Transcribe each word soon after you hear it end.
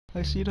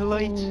I see the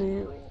light.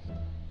 You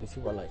see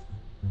what light?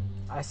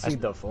 I see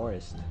the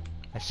forest.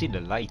 I see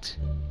the light.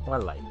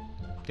 What light?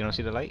 You don't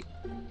see the light?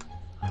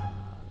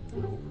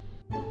 No.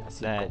 I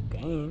see That-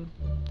 cocaine.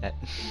 That.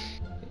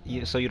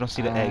 So you don't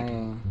see the egg,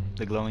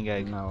 the glowing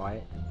egg. No,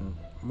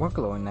 what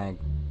glowing egg?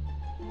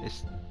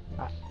 It's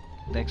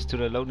next to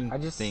the loading I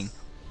just thing.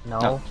 No.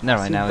 Oh, no, I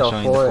right see now it's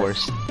showing the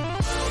forest.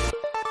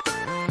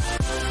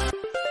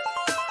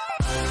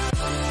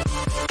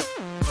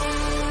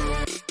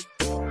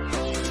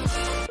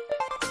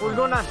 What's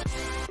going on?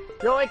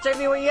 Yo, HIV,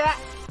 where you at?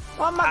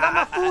 Oh my god,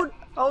 my food!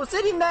 I was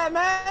sitting there,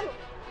 man!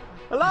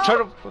 Hello?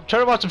 Try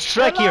to watch some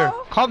Shrek Hello? here.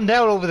 Calm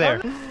down over there.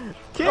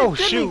 Kid, Oh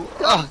hit shoot! me.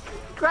 Oh.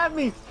 Grab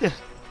me!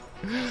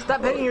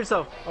 Stop hitting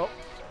yourself! Oh.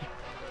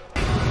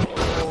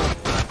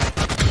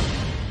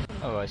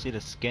 Oh, I see the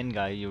skin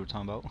guy you were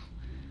talking about.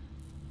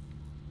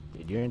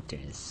 Dude, your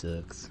internet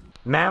sucks.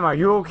 Ma'am, are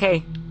you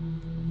okay?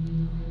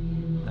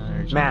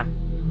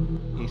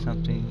 Ma'am. Eat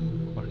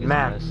something. Or get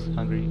Ma'am. some rest.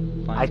 Hungry.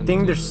 Find I something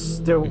think to there's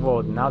still,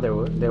 well, now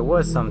there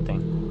was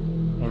something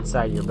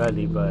inside your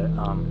belly, but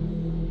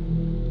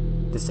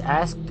this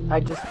ass I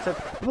just took.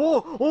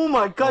 Whoa! Oh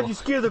my god, you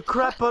scared the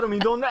crap out of me!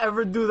 Don't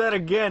ever do that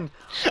again!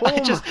 Oh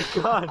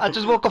my god! I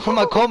just woke up from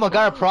my coma.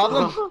 Got a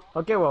problem?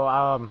 Okay,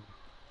 well,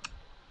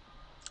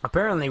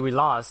 apparently we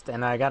lost,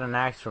 and I got an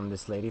axe from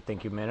this lady.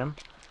 Thank you, madam.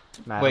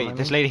 Wait,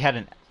 this lady had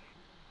an.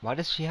 Why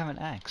does she have an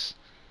axe?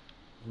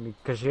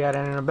 Because she had it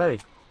in her belly.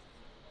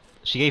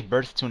 She gave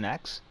birth to an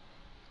axe?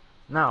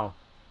 No.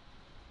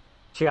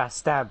 She got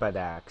stabbed by the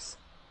axe.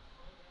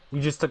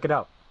 You just took it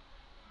out.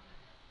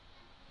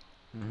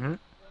 Mm-hmm.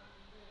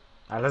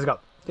 Alright, let's go.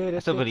 I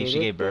still believe she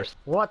gave birth.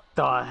 What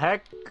the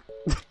heck?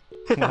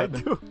 Did I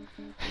do?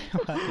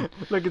 What?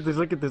 Look at this,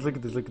 look at this, look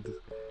at this, look at this.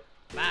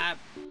 Bob.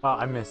 Oh,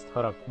 I missed.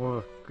 Hold up.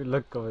 Move. Good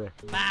look over there.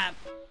 Bob.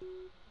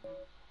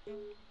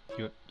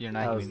 You're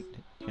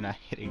not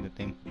hitting the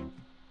thing.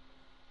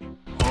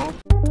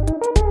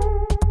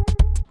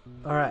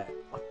 Alright.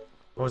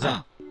 What was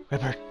that?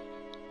 Red bird.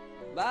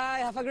 Bye,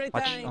 have a great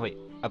Watch. time. Oh wait.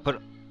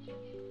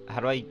 How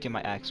do I get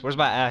my axe? Where's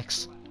my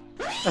axe?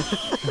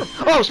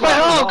 Oh,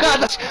 spider! Oh god!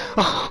 That's...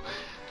 Oh,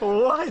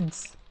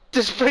 What?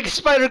 this freaking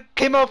spider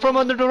came out from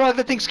under the rock.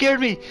 That thing scared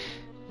me.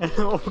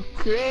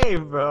 Okay,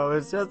 bro.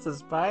 It's just a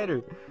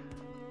spider.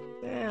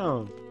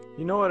 Damn.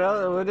 You know what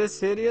else? What is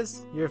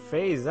hideous? Your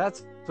face.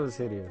 That's what's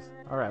hideous.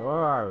 Alright, where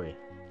are we?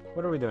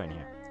 What are we doing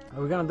here?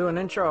 Are we gonna do an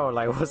intro? Or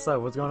like, what's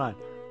up? What's going on?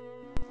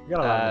 We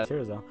got a lot of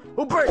materials though.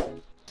 Oh, bird!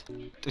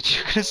 Dude,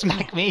 you're gonna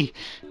smack me.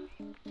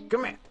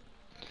 Come here.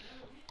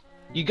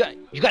 You got it.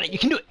 You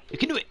can do it. You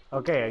can do it.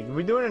 Okay, are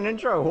we doing an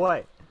intro or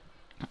what?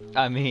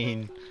 I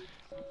mean,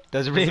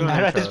 does it really Let's do an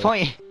matter at this intro.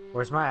 point?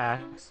 Where's my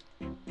axe?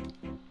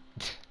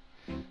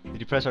 Did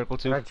you press circle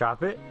Did I too?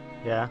 drop it?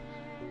 Yeah.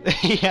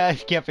 Yeah, I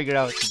can't figure it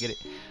out to get it.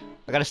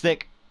 I got a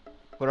stick.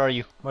 What are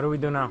you? What do we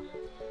do now?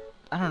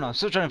 I don't know. I'm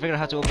still trying to figure out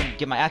how to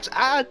get my axe.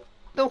 Ah,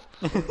 no!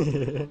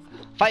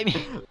 Fight me.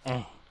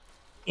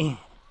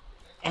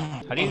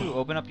 How do you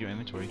open up your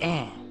inventory?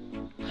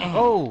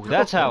 Oh,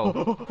 that's how.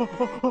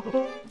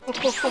 What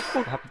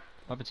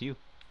happened to you?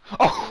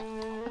 Oh!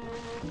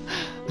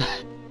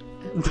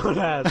 Don't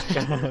ask.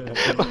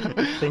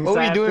 Things What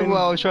were you doing happen.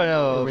 while I was trying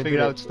to We figure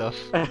did out it. stuff?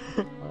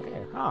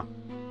 Okay, huh?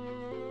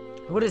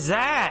 What is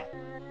that?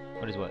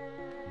 What is what?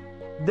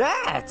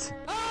 That!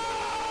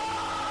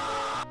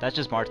 That's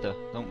just Martha.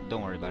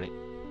 Don't worry about it.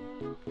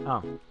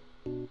 Oh.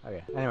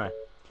 Okay, anyway.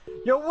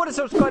 Yo, what is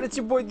up, squad? It's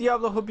your boy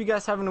Diablo. Hope you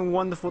guys having a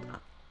wonderful time.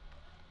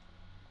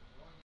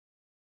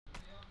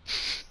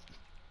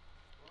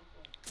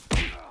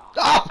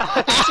 Oh!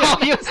 Ow,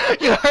 you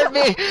hurt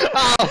me!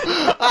 Ow!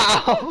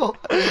 Ow!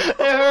 It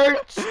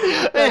hurts!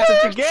 It That's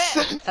what you hurts. get!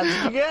 That's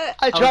what you get!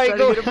 I was tried to trying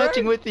go get a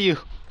hunting bird. with you.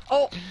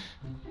 Oh!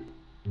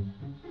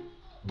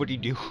 What do you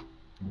do?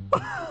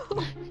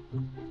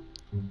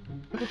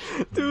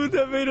 Dude,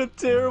 that made a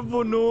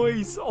terrible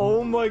noise!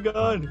 Oh my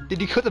god!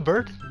 Did you kill the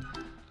bird?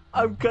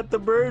 I've cut the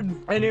bird!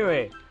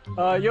 Anyway,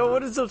 yo,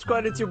 what is up,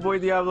 squad? It's your boy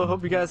Diablo.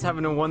 Hope you guys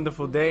having a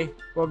wonderful day.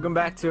 Welcome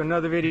back to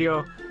another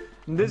video.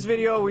 In this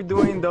video, we're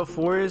doing the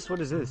forest. What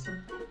is this?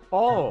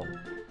 Oh!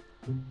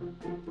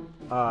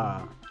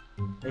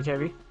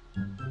 HIV?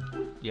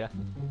 Yeah.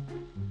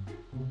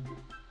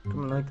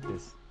 Come and look at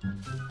this.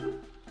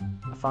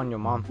 I found your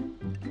mom.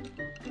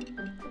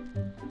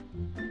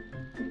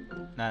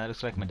 Nah, that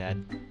looks like my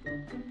dad.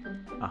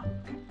 Ah,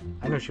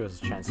 I knew she was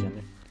a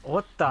transgender.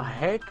 What the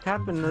heck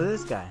happened to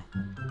this guy?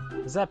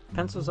 Is that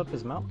pencils up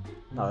his mouth?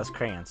 No, that's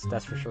crayons.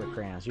 That's for sure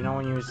crayons. You know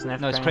when you sniff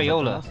No, it's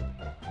crayons up Crayola. your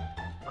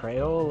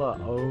nose? Crayola.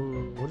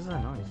 Oh, what is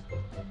that noise?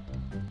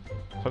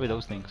 Probably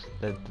those things.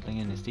 The thing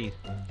in his teeth.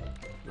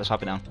 Let's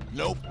hop it down.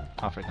 Nope.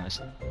 Oh, frick, I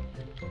missed.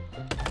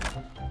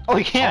 Oh,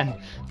 you can!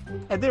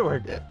 It did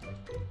work.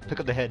 Pick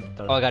up the head.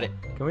 Oh, I got it.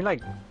 Can we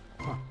like...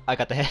 I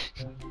got the head.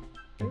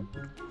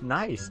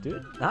 Nice,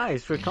 dude.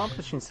 Nice. We're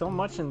accomplishing so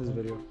much in this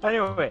video.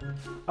 Anyway,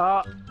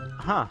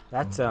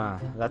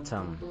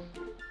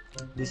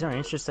 these are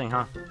interesting,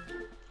 huh?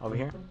 Over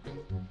here.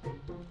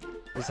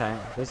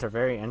 These are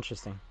very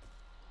interesting.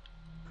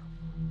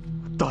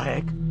 What the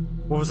heck?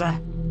 What was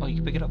that? Oh, you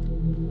can pick it up.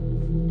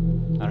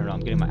 I don't know. I'm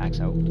getting my axe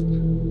out.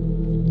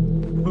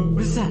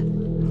 What is that?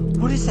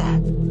 What is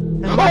that?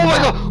 Oh my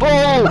god!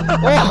 Oh!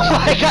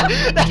 Oh my god!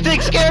 That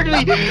thing scared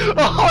me! Oh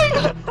my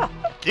god!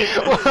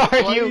 What are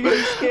Why you? are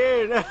you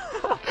scared?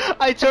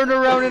 I turned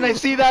around and I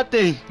see that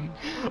thing!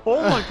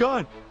 Oh my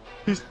god!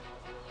 He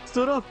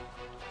stood up!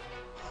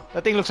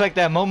 That thing looks like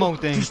that Momo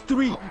thing. There's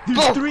three! There's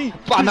Oh, three!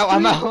 I'm There's out,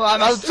 I'm three. out,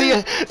 I'm out. See you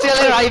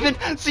later, Ivan.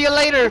 See you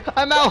later.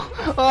 I'm out.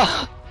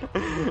 Oh.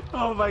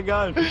 Oh my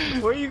god!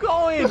 Where are you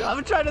going?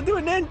 I'm trying to do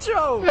an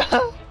intro!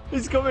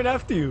 He's coming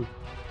after you!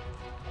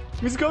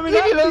 He's coming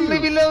Leave me after alone, you!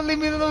 leave me alone, leave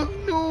me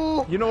alone.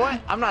 No. You know what?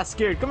 I'm not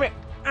scared. Come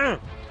here!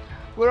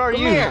 Where are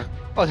Come you? here.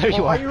 Oh, there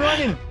you Why are. are you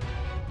running?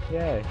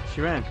 Yeah,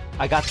 she ran.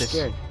 I got this.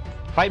 Scared.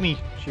 Fight me.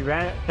 She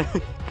ran.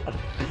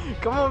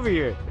 Come over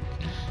here.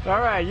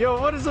 Alright,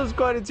 yo, what is up,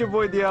 squad? It's your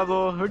boy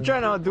Diablo. We're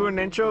trying to do an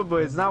intro,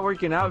 but it's not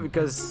working out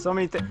because so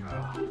many things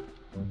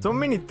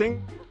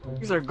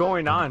are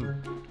going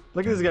on.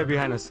 Look at this guy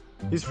behind us.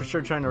 He's for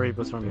sure trying to rape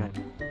us from behind.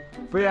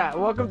 But yeah,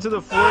 welcome to the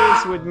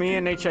forest with me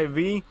and HIV.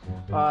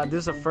 This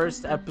is the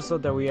first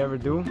episode that we ever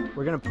do.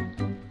 We're gonna...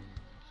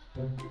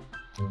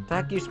 What the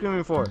heck are you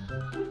screaming for?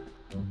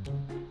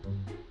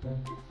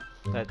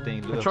 That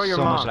thing looks Control your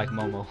so much mom. like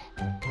Momo.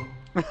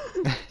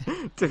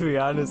 To be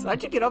honest,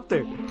 how'd you get up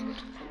there?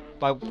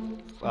 But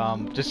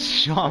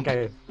just jump.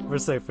 Okay, we're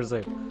safe, we're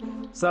safe.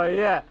 So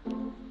yeah,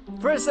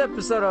 first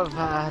episode of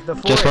the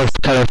forest. Just for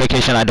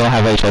clarification, I don't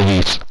have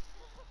HIVs.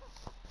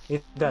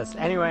 It does.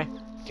 Anyway,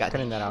 Got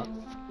cutting that out.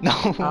 No.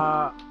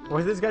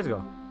 Where did these guys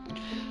go?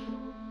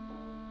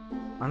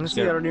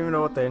 Honestly, Scared. I don't even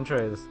know what the intro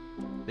is.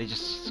 They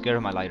just scared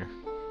of my lighter.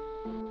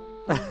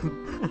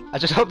 I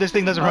just hope this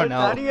thing doesn't run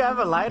How out. do you have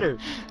a lighter?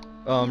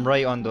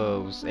 Right on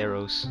those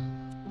arrows.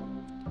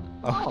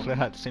 Oh, Oh.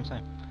 at the same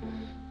time.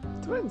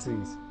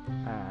 Twinsies.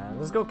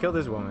 Let's go kill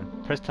this woman.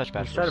 Press touchpad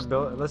Let's try to first.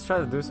 build. Let's try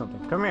to do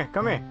something. Come here,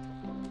 come here.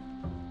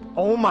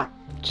 Oh my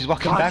She's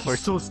walking god, backwards.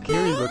 she's so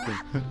scary looking.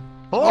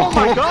 Oh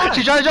my god!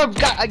 She's trying to jump!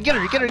 Get her! Get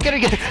her! Get her!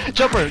 Get her!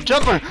 Jump her!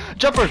 Jump her!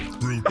 Jump her!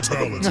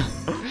 Brutality.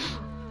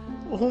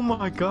 Oh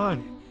my god!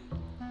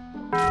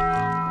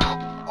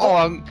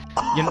 Oh,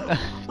 you know,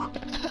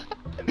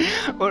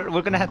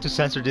 we're gonna have to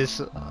censor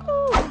this.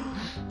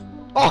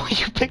 Oh,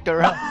 you picked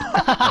her up.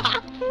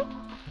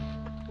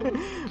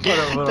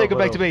 Take her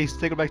back to base.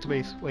 Take her back to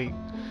base. Wait.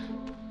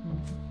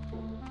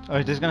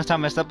 Alright, this is gonna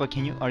sound messed up, but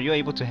are you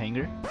able to hang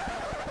her?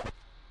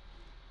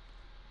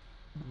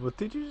 What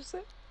did you just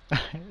say?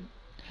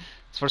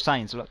 It's for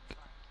science, look.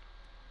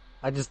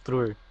 I just threw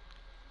her.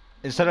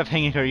 Instead of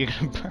hanging her, you're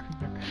gonna burn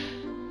her.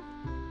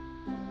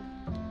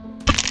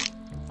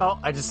 Oh,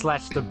 I just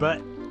slashed the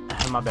butt.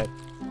 My bad.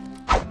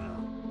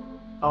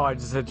 Oh, I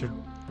just hit you.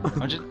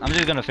 I'm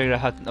just gonna figure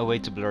out a way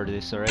to blur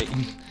this, alright?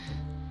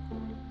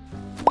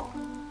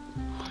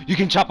 You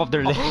can chop off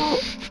their leg.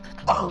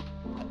 Oh.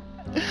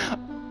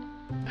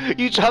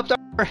 You chopped off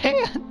her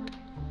hand.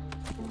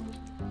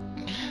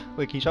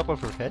 Wait, can you chop off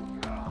her head?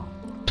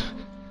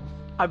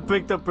 I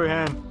picked up her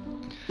hand.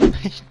 You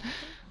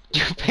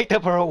picked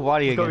up her whole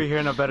body Let's go over again. here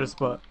in a better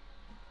spot.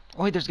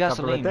 Oh wait, there's Chop it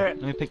gasoline. right there.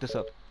 Let me pick this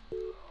up.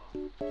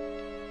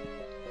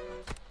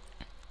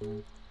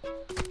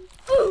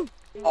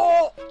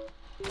 Oh!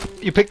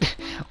 You picked.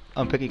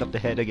 I'm picking up the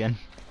head again.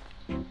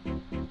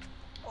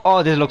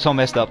 Oh, this looks so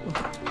messed up.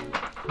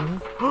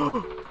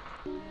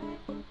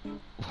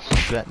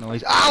 What's that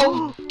noise?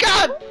 Ow!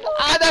 God!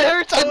 Ah, that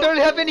hurts! I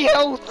barely have any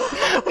health!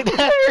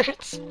 That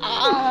hurts!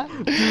 Ah!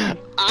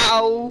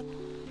 Ow!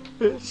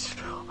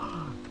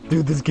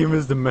 Dude, this game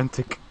is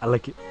dementic. I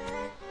like it.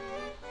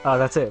 Oh,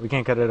 that's it. We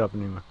can't cut it up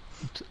anymore.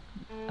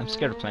 I'm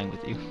scared of playing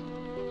with you.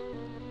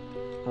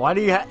 Why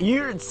do you have...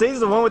 You says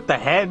the one with the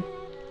head.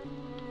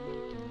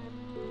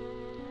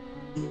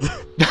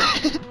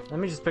 Let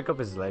me just pick up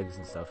his legs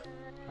and stuff.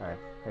 Alright,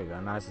 there you go.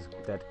 Now it's his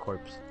dead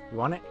corpse. You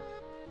want it?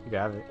 You can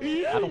have it.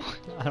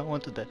 I don't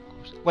want the dead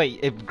corpse. Wait,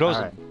 it grows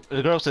Alright.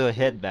 it grows the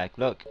head back.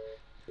 Look.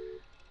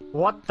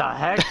 What the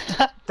heck?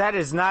 That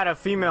is not a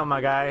female,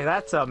 my guy.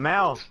 That's a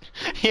male.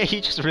 Yeah,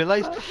 you just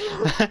realized.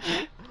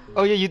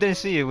 Oh yeah, you didn't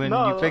see it when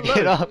No, you picked look.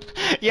 it up.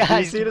 Yeah. Do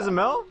you see it as a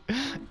male?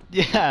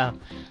 Yeah.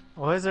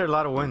 Why is there a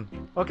lot of wind?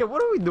 Okay,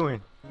 what are we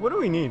doing? What do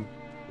we need?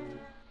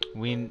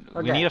 We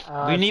Okay, need to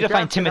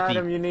find craft an Timothy.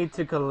 Item, you need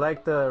to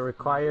collect the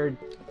required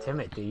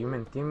Timothy. You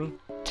mean Timmy?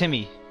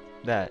 Timmy,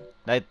 that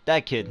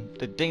kid,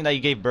 the thing that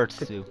you gave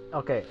birth to.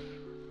 Okay.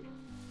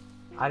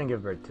 I didn't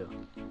give birth to.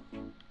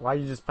 Why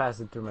you just pass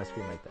it through my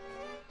screen like that?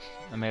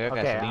 I mean, I got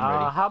Okay. gasoline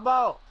ready. How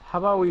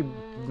about we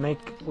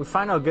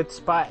find a good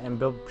spot and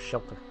build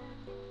shelter?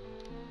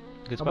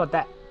 Good How spot. about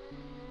that?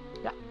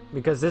 Yeah,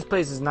 because this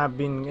place is not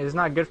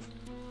good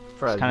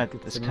for us.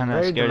 It's kind of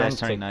very scary that it's demented.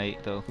 turning night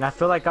though. And I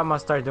feel like I'm gonna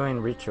start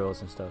doing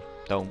rituals and stuff.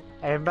 Don't.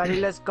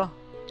 Everybody, let's go.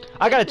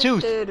 I got a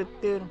tooth.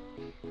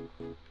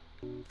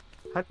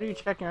 How do you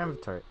check your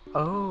inventory?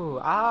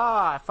 Oh,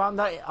 I found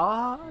that.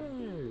 Oh,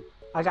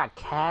 I got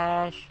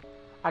cash.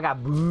 I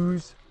got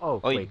booze. Oh,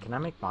 Oh, wait, can I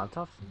make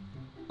Molotov?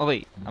 Oh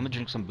wait, I'm gonna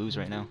drink some booze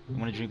right now. You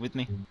wanna drink with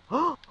me?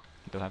 Oh,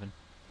 Don't happen.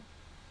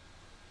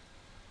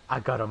 I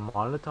got a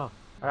Molotov.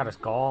 I got a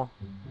skull.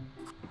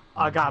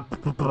 I got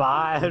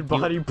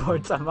body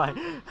parts on my.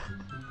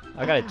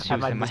 I got a tooth in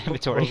my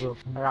inventory.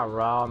 I got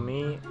raw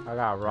meat. I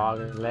got raw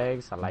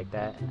legs. I like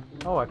that.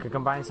 Oh, I could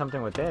combine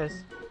something with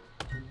this.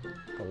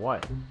 For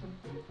what?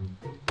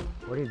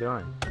 What are you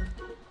doing?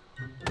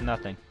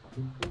 Nothing.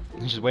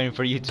 I'm just waiting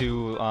for you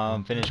to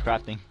finish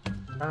crafting.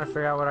 Trying to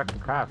figure out what I can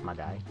craft, my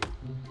guy.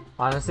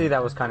 Honestly,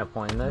 that was kind of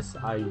pointless.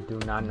 I do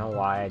not know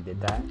why I did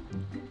that.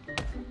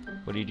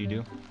 What did you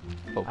do?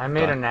 Oh, I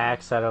made God. an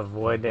axe out of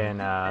wood and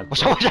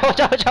Watch out! Watch out! Watch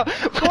out! Watch out!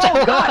 Watch Oh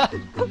out.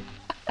 God!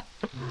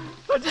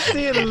 I just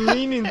see it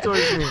leaning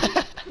towards me.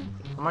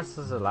 How much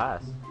does it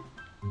last?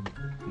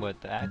 What,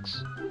 the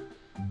axe?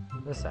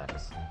 This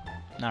axe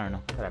I don't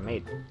know. that I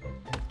made.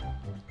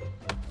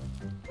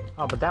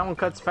 Oh, but that one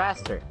cuts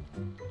faster.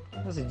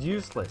 This is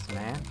useless,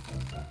 man.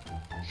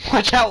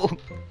 Watch out!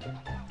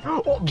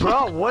 Oh,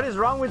 bro, what is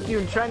wrong with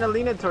you trying to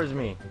lean it towards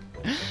me?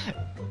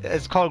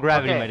 It's called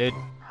gravity, Okay. my dude.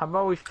 How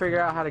about we figure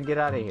out how to get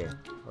out of here?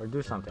 Or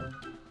do something.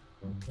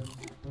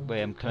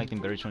 Wait, I'm collecting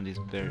berries from these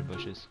berry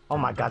bushes. Oh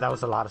my god, that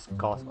was a lot of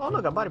skulls. Oh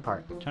look, a body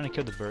part. Trying to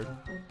kill the bird.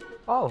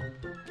 Oh,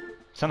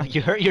 Sound like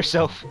you hurt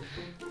yourself.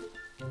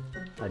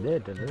 I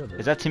did a little bit.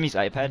 Is that Timmy's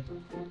iPad?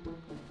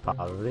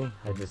 Probably.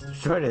 I just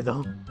destroyed it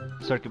though.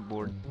 Circuit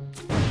board.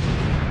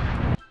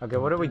 Okay,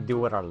 what do we do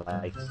with our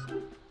lives?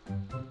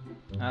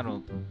 I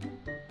don't.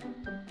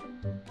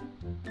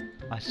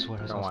 I swear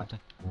I Don't saw want.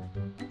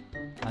 something.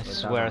 I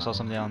swear I saw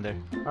something down there.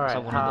 I Alright, saw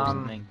one of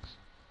those things.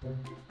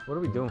 what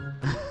do we do?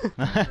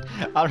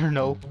 I don't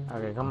know.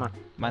 Okay, come on.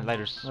 My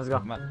lighter's. Let's go. I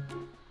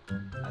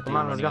think Come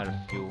on, I'm let's running go. out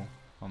of fuel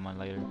on my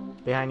lighter.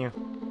 Behind you.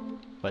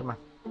 What? Come on.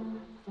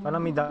 Follow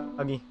me,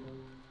 doggy.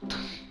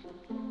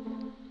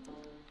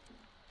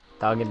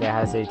 Doggy that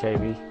has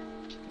HIV.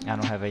 I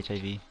don't have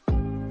HIV.